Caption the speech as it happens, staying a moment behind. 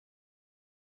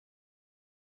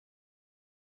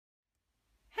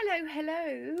Hello,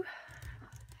 hello.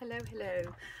 Hello, hello.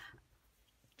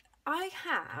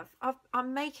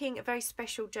 I'm making a very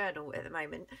special journal at the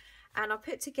moment, and I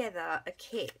put together a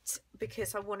kit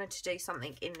because I wanted to do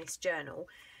something in this journal.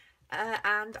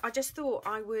 And I just thought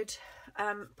I would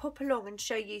pop along and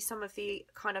show you some of the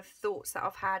kind of thoughts that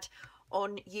I've had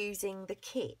on using the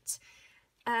kit.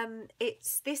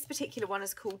 This particular one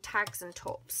is called Tags and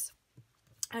Tops.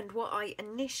 And what I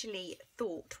initially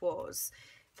thought was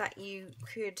that you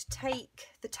could take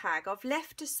the tag. I've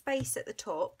left a space at the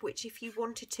top, which if you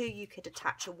wanted to, you could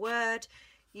attach a word.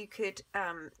 You could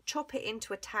chop it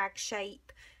into a tag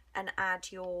shape and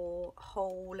add your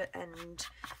hole and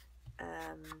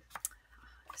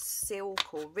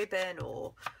silk or ribbon,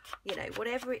 or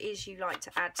whatever it is you like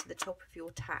to add to the top of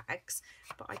your tags.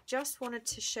 But I just wanted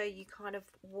to show you kind of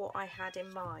what I had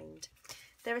in mind.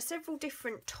 There are several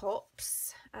different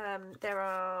tops. There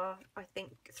are, I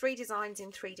think, 3 designs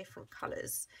in 3 different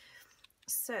colours.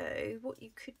 So what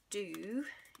you could do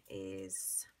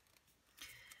is,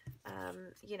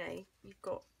 you've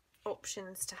got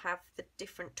options to have the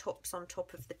different tops on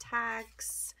top of the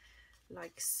tags,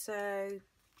 like so.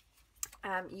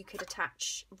 You could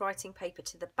attach writing paper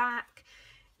to the back.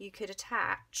 You could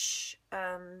attach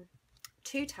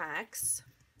 2 tags,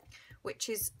 which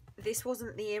is, this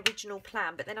wasn't the original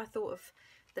plan, but then I thought of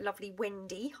the lovely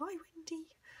Wendy, hi Wendy,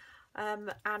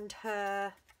 and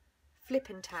her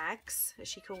flippin tags, as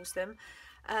she calls them,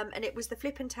 and it was the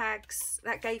flippin tags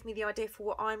that gave me the idea for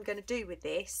what I'm going to do with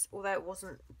this, although it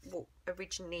wasn't what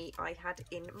originally I had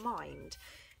in mind.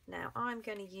 Now I'm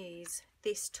going to use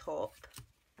this top,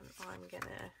 and I'm going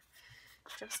to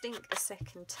just ink the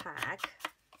second tag.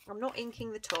 I'm not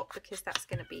inking the top because that's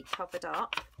going to be covered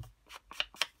up,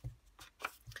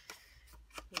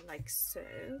 like so.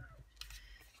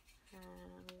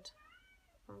 And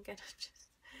I'm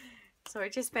gonna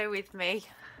just bear with me.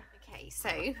 Okay, so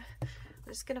I'm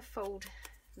just gonna fold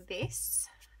this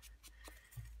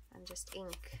and just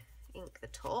ink the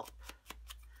top,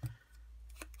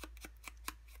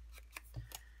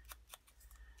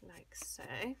 like so.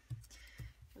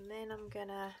 And then I'm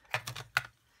gonna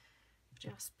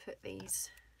just put these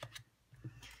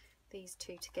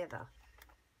 2 together.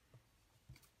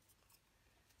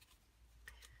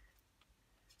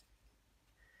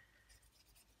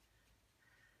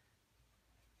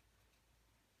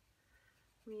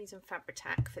 I'm using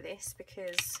Fabri-Tac for this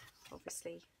because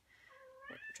obviously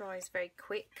it dries very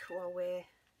quick while we're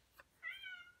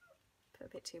put a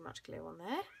bit too much glue on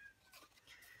there.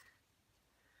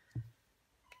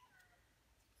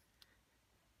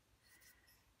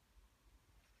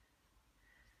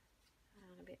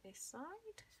 And a bit this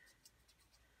side.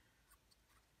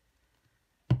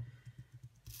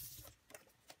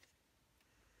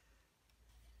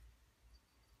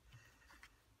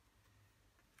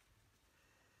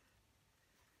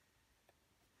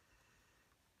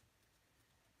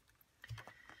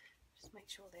 Make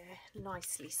sure they're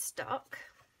nicely stuck.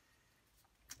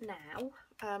 Now,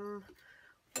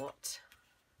 what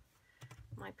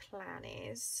my plan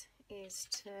is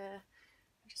to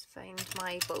just find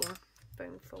my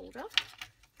bone folder.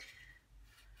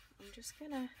 I'm just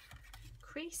gonna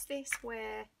crease this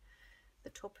where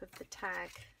the top of the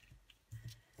tag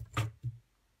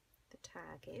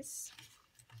is.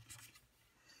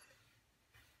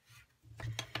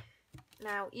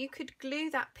 Now you could glue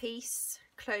that piece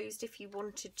closed if you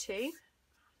wanted to.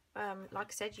 Like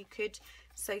I said, you could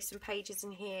sew some pages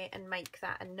in here and make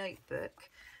that a notebook.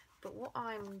 But what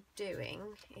I'm doing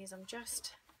is I'm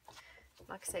just,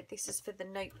 like I said, this is for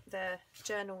the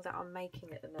journal that I'm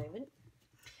making at the moment.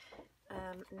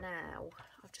 Now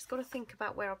I've just got to think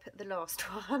about where I put the last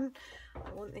one.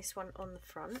 I want this one on the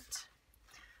front,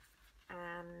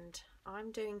 and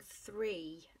I'm doing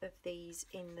 3 of these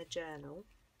in the journal.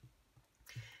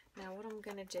 Now what I'm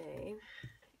going to do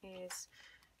is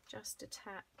just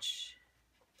attach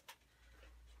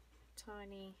a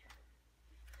tiny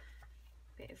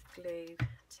bit of glue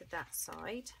to that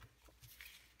side,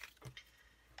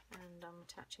 and I'm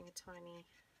attaching a tiny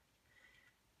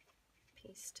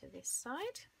piece to this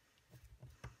side.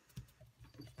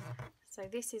 So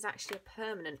this is actually a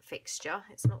permanent fixture,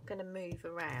 it's not going to move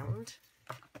around.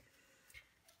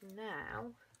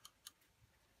 Now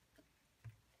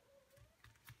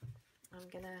I'm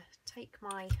going to take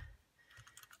my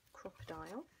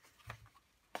crocodile,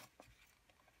 I'm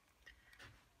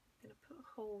going to put a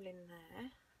hole in there.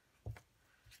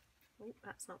 Oh,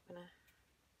 that's not going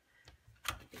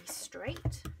to be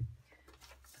straight.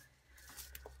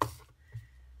 I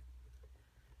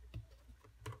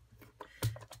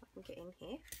can get in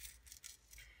here,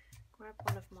 grab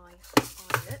one of my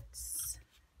eyelets,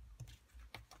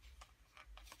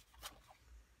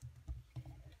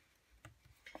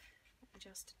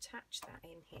 just attach that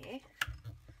in here.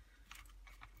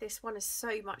 This one is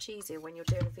so much easier when you're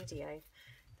doing a video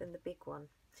than the big one.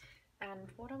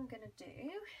 And what I'm going to do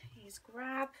is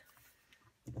grab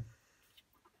a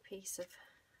piece of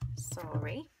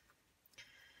sari.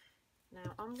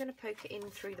 Now I'm going to poke it in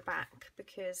through the back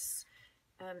because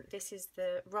this is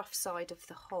the rough side of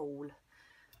the hole.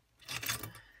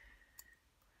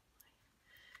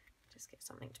 Just get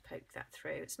something to poke that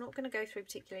through. It's not going to go through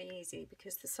particularly easy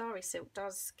because the sari silk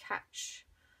does catch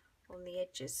on the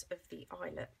edges of the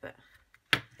eyelet, but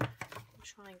I'll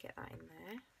try and get that in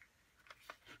there.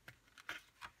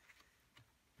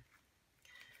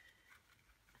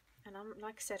 And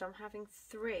like I said, I'm having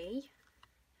 3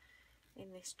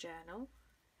 in this journal,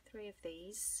 3 of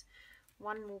these.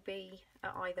 One will be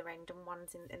at either end and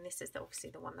one's in, and this is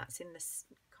obviously the one that's in this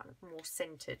kind of more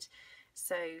centered.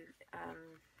 So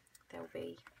there'll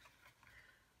be,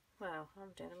 well,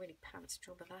 I'm doing a really pants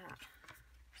job of that.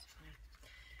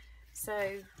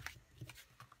 So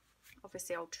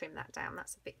obviously I'll trim that down.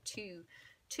 That's a bit too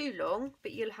long,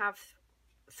 but you'll have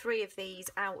 3 of these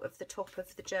out of the top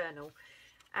of the journal.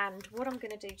 And what I'm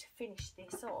going to do to finish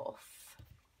this off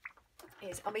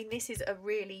is, I mean, this is a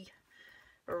really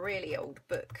old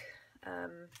book.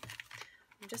 I'm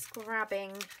just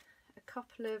grabbing a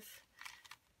couple of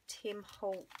Tim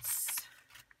Holtz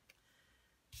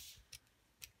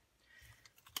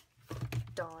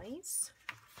dies.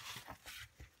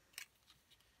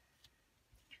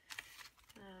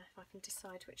 If I can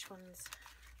decide which ones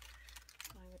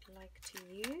I would like to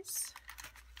use.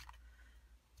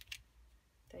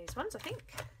 Those ones, I think.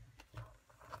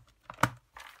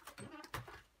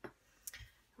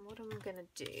 And what I'm going to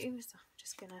do is I'm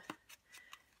just going to,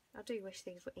 I do wish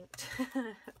these were inked.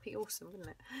 That'd be awesome, wouldn't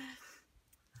it?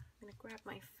 I'm going to grab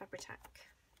my Fabri-Tac.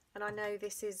 And I know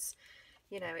this is,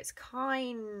 you know, it's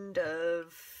kind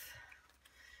of,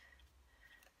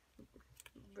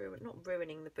 not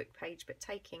ruining the book page, but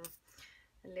taking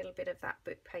a little bit of that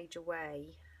book page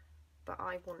away. But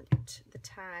I want the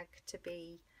tag to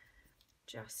be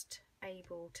just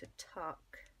able to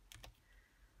tuck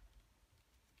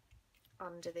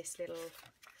under this little,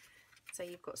 so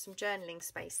you've got some journaling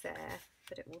space there,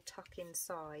 but it will tuck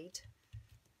inside.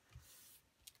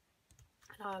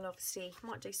 And I'll obviously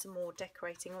might do some more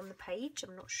decorating on the page,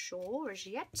 I'm not sure as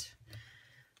yet.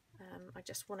 I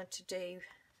just wanted to do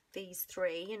these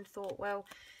 3 and thought, well,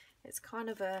 it's kind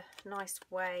of a nice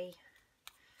way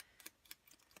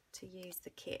to use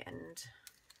the kit, and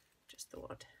just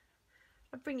thought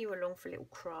I'd bring you along for a little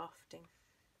crafting.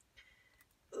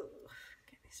 Ugh,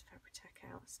 get this Fabri-Tac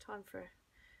out. It's time for,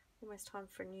 almost time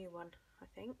for a new one, I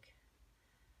think.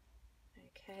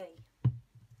 Okay.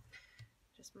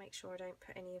 Just make sure I don't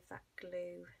put any of that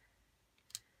glue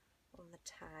on the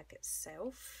tag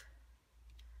itself.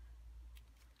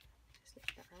 Just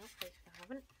lift that out, hopefully I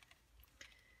haven't.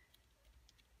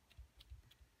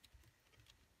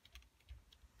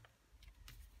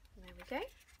 There we go.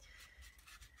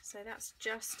 So that's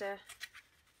just a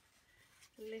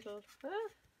little, well,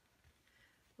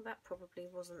 that probably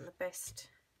wasn't the best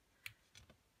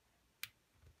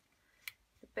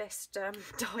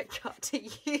die cut to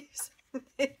use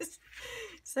this.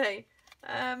 So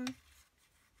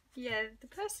yeah, the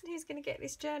person who's going to get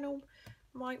this journal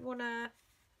might want to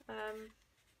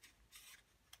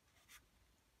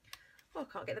oh, I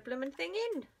can't get the blooming thing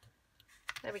in.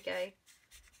 There we go.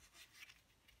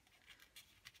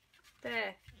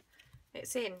 There,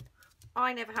 it's in.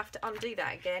 I never have to undo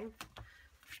that again.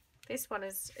 This one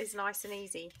is nice and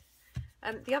easy.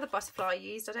 The other butterfly I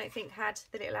used, I don't think had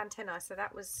the little antennae, so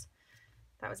that was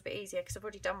a bit easier because I've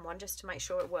already done one just to make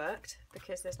sure it worked,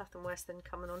 because there's nothing worse than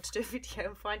coming on to do a video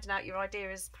and finding out your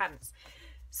idea is pants.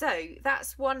 So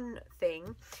that's one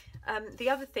thing. The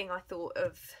other thing I thought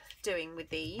of doing with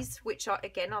these, which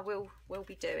again I will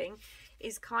be doing,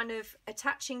 is kind of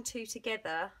attaching 2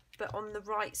 together, but on the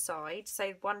right side,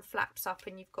 so one flaps up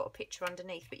and you've got a picture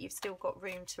underneath, but you've still got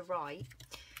room to write.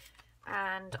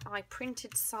 And I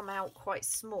printed some out quite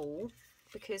small,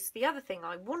 because the other thing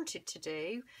I wanted to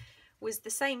do was the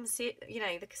same, you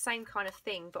know, the same kind of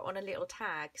thing, but on a little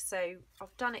tag. So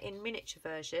I've done it in miniature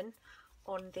version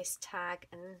on this tag,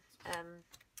 and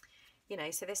you know,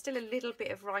 so there's still a little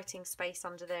bit of writing space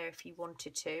under there if you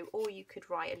wanted to, or you could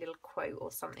write a little quote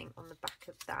or something on the back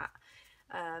of that.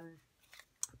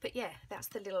 But yeah, that's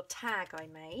the little tag I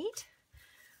made.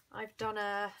 I've done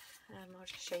a, I'll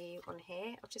just show you on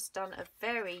here, I've just done a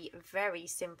very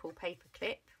simple paper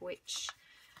clip, which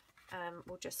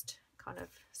will just kind of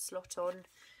slot on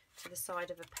to the side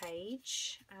of a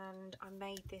page, and I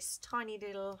made this tiny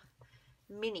little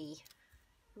mini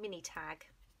tag.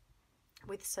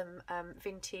 with some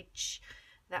vintage,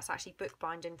 that's actually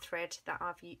bookbinding thread that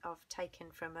I've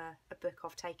taken from a book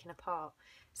I've taken apart.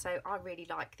 So I really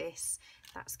like this.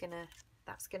 That's gonna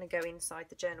go inside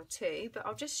the journal too, but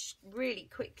I'll just really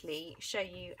quickly show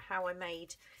you how I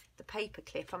made the paper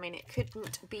clip. I mean, it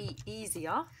couldn't be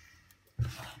easier.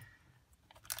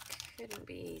 Couldn't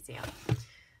be easier.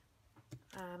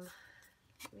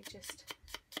 Let me just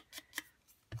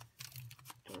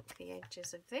ink the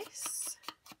edges of this.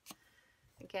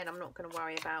 Again, I'm not going to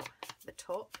worry about the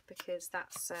top because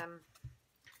that's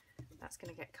going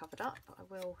to get covered up. I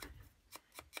will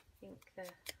ink the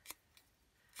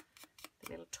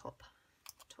little top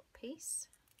piece.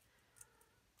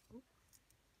 Ooh,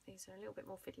 these are a little bit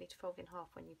more fiddly to fold in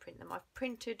half when you print them. I've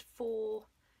printed 4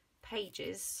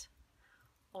 pages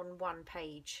on 1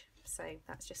 page, so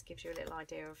that just gives you a little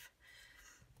idea of.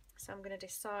 So I'm going to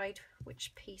decide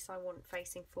which piece I want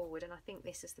facing forward, and I think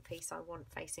this is the piece I want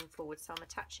facing forward. So I'm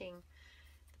attaching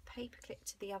the paper clip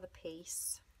to the other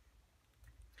piece.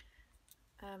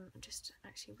 Just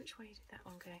actually, which way did that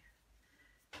one go?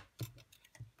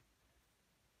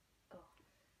 Oh,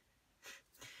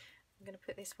 I'm going to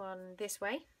put this one this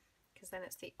way because then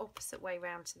it's the opposite way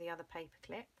round to the other paper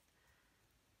clip.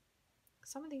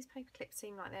 Some of these paper clips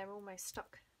seem like they're almost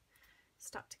stuck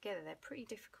together. They're pretty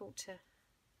difficult to.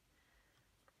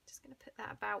 Just going to put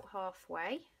that about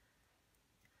halfway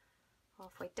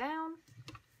down.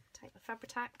 Take my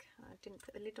Fabri-Tac. I didn't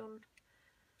put the lid on.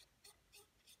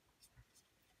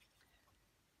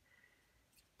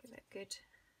 Give it a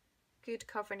good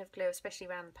covering of glue, especially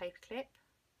around the paper clip.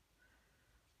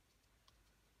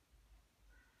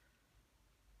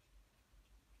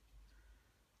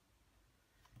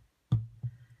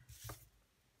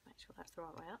 Make sure that's the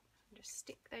right way up. And just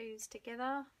stick those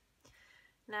together.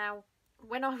 Now,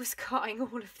 when I was cutting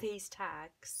all of these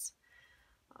tags,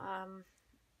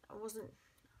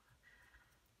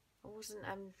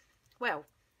 well,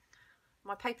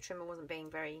 my paper trimmer wasn't being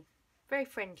very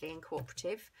friendly and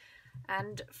cooperative,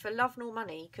 and for love nor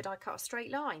money could I cut a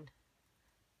straight line.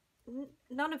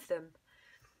 None of them.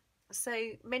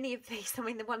 So many of these, I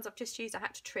mean the ones I've just used, I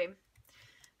had to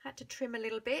trim a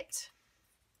little bit.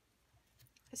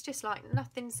 It's just like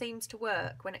nothing seems to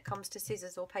work when it comes to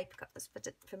scissors or paper cutters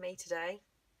for me today.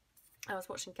 I was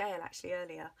watching Gayle actually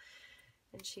earlier,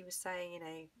 and she was saying, you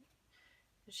know,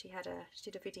 she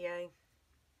did a video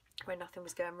where nothing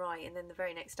was going right, and then the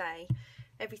very next day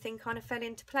everything kind of fell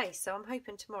into place. So I'm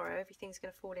hoping tomorrow everything's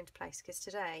going to fall into place, because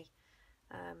today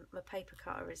my paper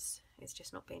cutter is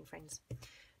just not being friends.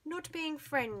 Not being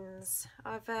friends.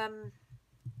 I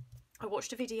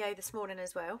watched a video this morning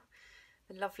as well.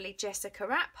 The lovely Jessica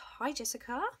Rapp. Hi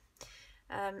Jessica.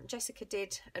 Jessica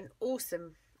did an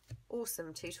awesome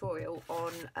tutorial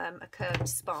on a curved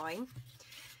spine,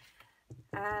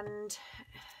 and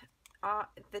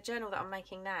the journal that I'm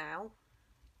making now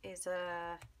is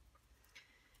a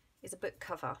book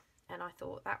cover, and I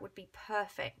thought that would be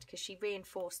perfect because she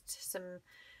reinforced some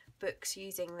books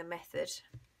using the method.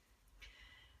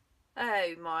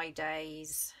 Oh my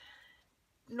days.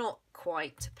 Not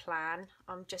quite to plan.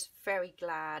 I'm just very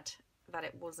glad that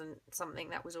it wasn't something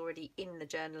that was already in the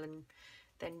journal and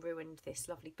then ruined this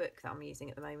lovely book that I'm using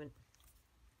at the moment.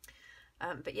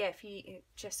 But yeah,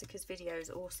 Jessica's video is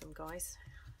awesome, guys.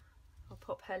 I'll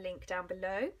pop her link down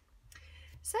below.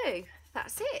 So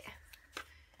that's it.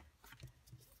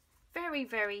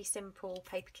 Very simple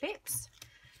paper clips,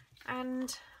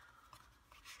 and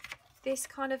this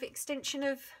kind of extension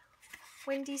of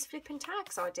Wendy's flipping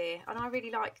tags idea, and I really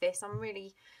like this.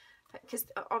 Because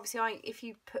obviously if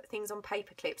you put things on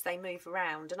paper clips, they move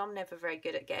around, and I'm never very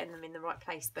good at getting them in the right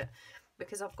place, but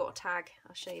because I've got a tag,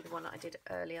 I'll show you the one that I did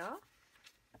earlier.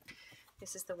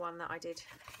 This is the one that I did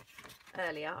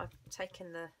earlier. I've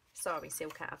taken the sari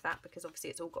silk out of that because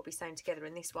obviously it's all got to be sewn together,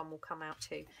 and this one will come out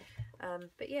too.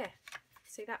 But yeah,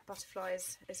 see, that butterfly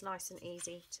is nice and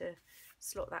easy to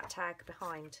slot that tag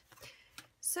behind.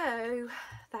 So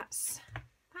that's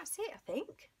it, I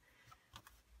think.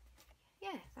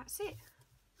 Yeah, that's it.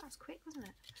 That was quick, wasn't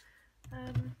it?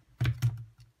 I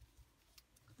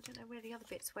don't know where the other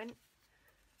bits went.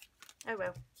 Oh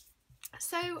well.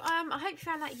 So I hope you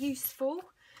found that useful.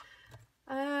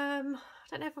 I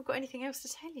don't know if I've got anything else to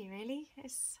tell you really.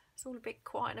 It's all a bit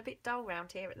quiet and a bit dull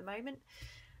around here at the moment.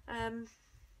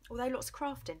 Although lots of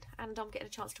crafting, and I'm getting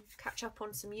a chance to catch up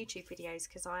on some YouTube videos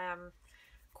because I am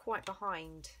quite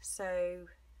behind. So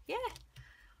yeah,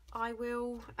 I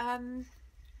will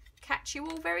catch you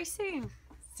all very soon.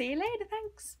 See you later.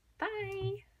 Thanks.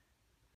 Bye.